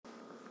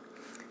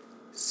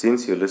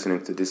Since you're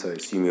listening to this, I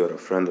assume you're a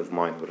friend of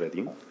mine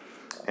already,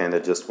 and I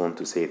just want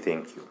to say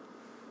thank you.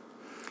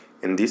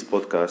 In this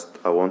podcast,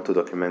 I want to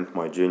document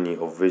my journey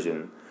of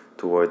vision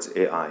towards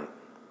AI.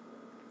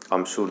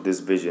 I'm sure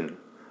this vision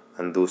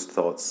and those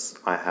thoughts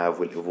I have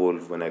will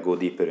evolve when I go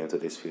deeper into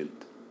this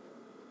field.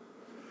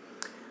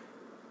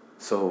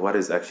 So, what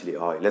is actually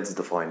AI? Let's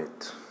define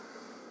it.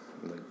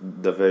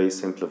 The very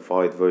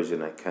simplified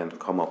version I can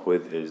come up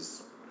with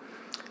is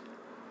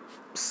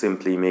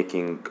simply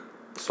making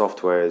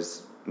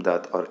softwares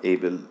that are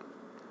able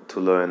to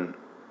learn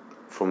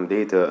from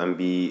data and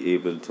be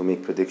able to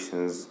make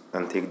predictions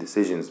and take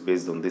decisions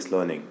based on this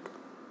learning.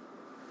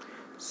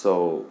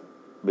 So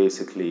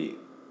basically,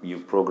 you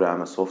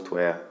program a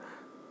software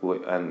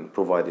and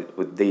provide it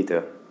with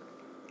data,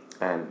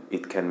 and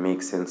it can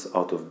make sense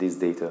out of this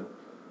data,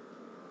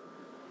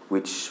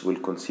 which will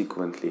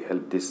consequently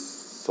help this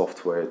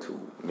software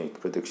to make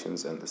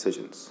predictions and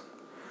decisions.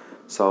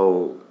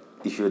 So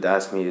if you would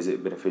ask me, is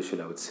it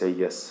beneficial? I would say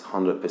yes,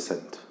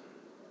 100%.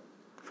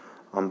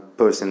 I'm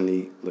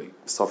personally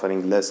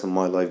suffering less in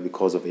my life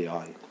because of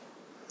AI.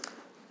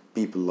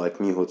 People like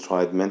me who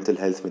tried mental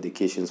health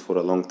medications for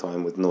a long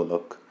time with no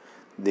luck,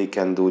 they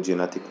can do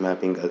genetic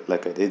mapping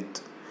like I did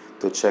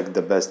to check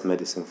the best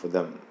medicine for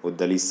them with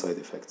the least side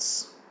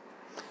effects.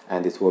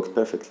 And it worked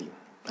perfectly.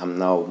 I'm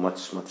now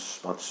much, much,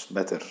 much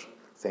better,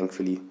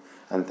 thankfully,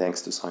 and thanks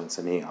to science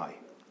and AI.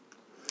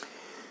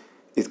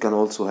 It can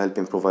also help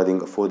in providing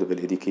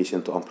affordable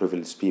education to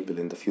unprivileged people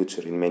in the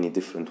future in many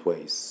different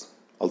ways.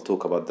 I'll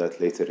talk about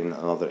that later in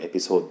another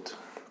episode.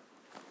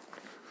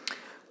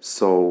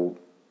 So,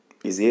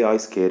 is AI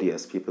scary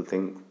as people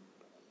think?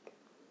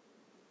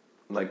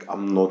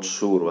 I'm not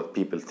sure what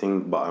people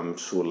think, but I'm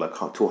sure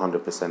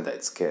 200% that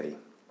it's scary.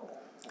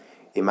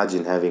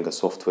 Imagine having a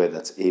software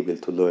that's able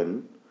to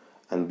learn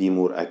and be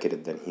more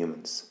accurate than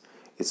humans.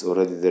 It's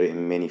already there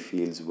in many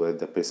fields where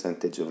the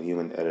percentage of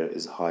human error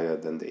is higher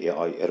than the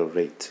AI error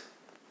rate.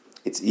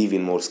 It's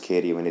even more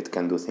scary when it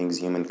can do things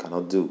humans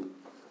cannot do,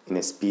 in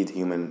a speed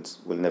humans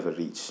will never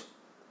reach.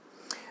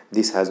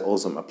 This has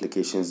awesome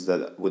applications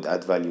that would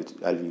add value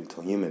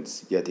to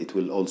humans, yet it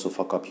will also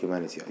fuck up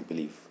humanity, I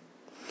believe.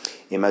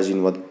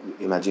 Imagine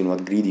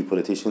what greedy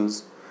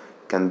politicians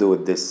can do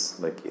with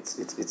this.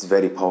 It's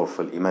very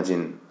powerful.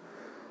 Imagine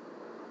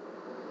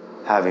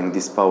having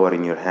this power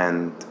in your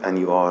hand and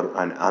you are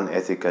an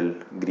unethical,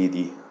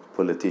 greedy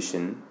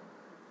politician.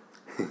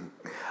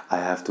 I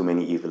have too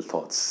many evil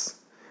thoughts.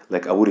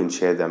 I wouldn't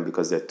share them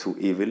because they're too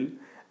evil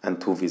and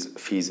too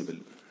feasible.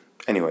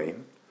 Anyway,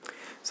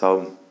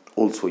 so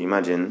also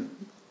imagine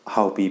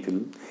how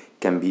people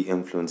can be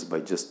influenced by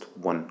just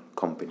one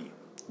company.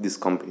 This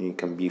company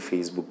can be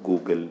Facebook,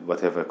 Google,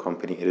 whatever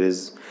company it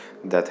is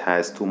that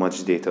has too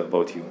much data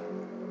about you.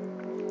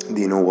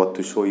 They know what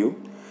to show you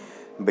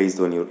based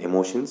on your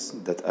emotions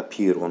that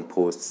appear on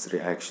posts,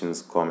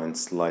 reactions,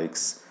 comments,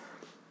 likes,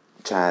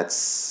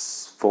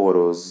 chats,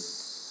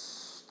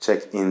 photos,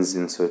 check-ins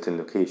in certain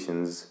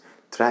locations,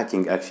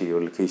 tracking actually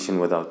your location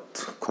without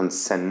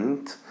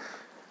consent,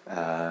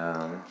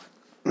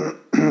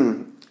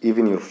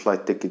 even your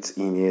flight tickets,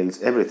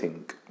 emails,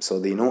 everything. So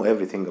they know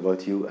everything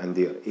about you and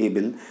they are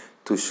able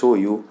to show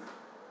you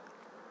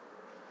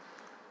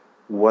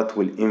what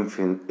will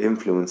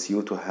influence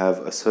you to have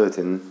a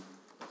certain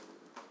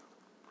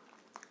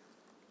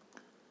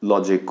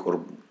logic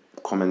or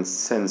common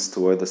sense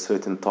toward a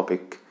certain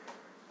topic.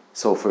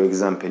 So for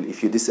example,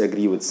 if you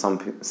disagree with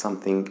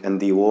something and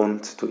they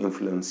want to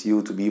influence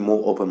you to be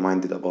more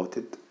open-minded about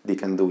it, they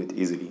can do it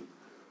easily.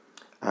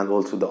 And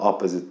also the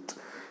opposite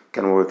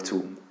can work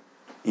too.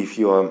 If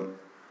you are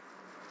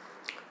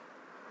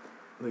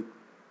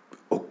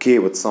okay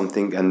with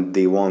something and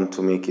they want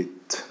to make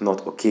it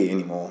not okay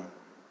anymore,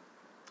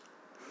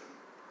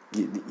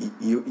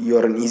 you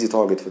are an easy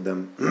target for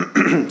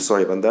them.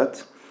 Sorry about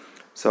that.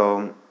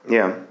 So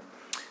yeah,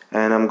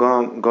 and I'm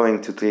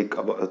going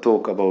to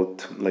talk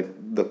about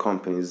the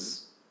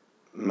company's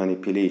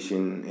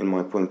manipulation in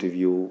my point of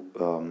view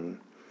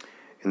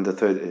in the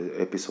third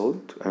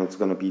episode, and it's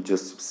gonna be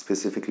just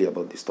specifically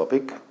about this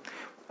topic.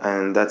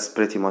 And that's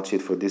pretty much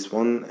it for this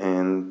one,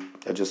 and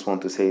I just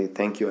want to say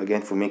thank you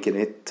again for making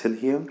it till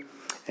here,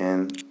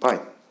 and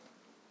bye.